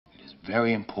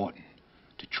very important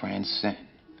to transcend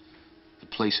the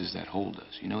places that hold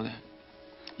us. You know that?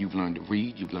 You've learned to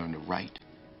read, you've learned to write.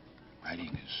 Writing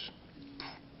is,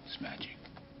 it's magic.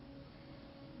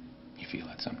 You feel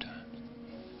that sometimes?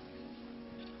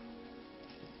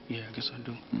 Yeah, I guess I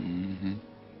do. Mm-hmm.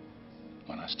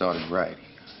 When I started writing,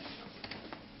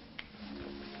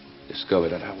 I discovered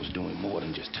that I was doing more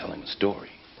than just telling a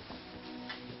story.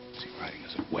 See, writing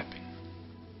is a weapon.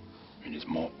 And it's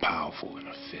more powerful than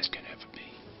a fist can ever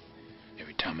be.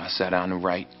 Every time I sat down to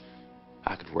write,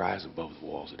 I could rise above the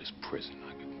walls of this prison.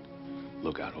 I could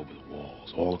look out over the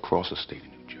walls all across the state of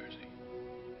New Jersey.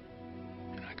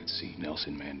 And I could see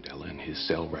Nelson Mandela in his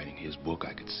cell writing his book.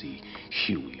 I could see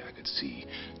Huey. I could see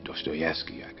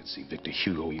Dostoevsky. I could see Victor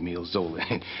Hugo, Emile Zola.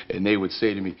 And they would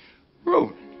say to me,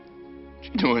 "Rubin, what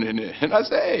you doing in there?" And I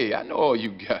say, "Hey, I know all you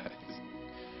guys."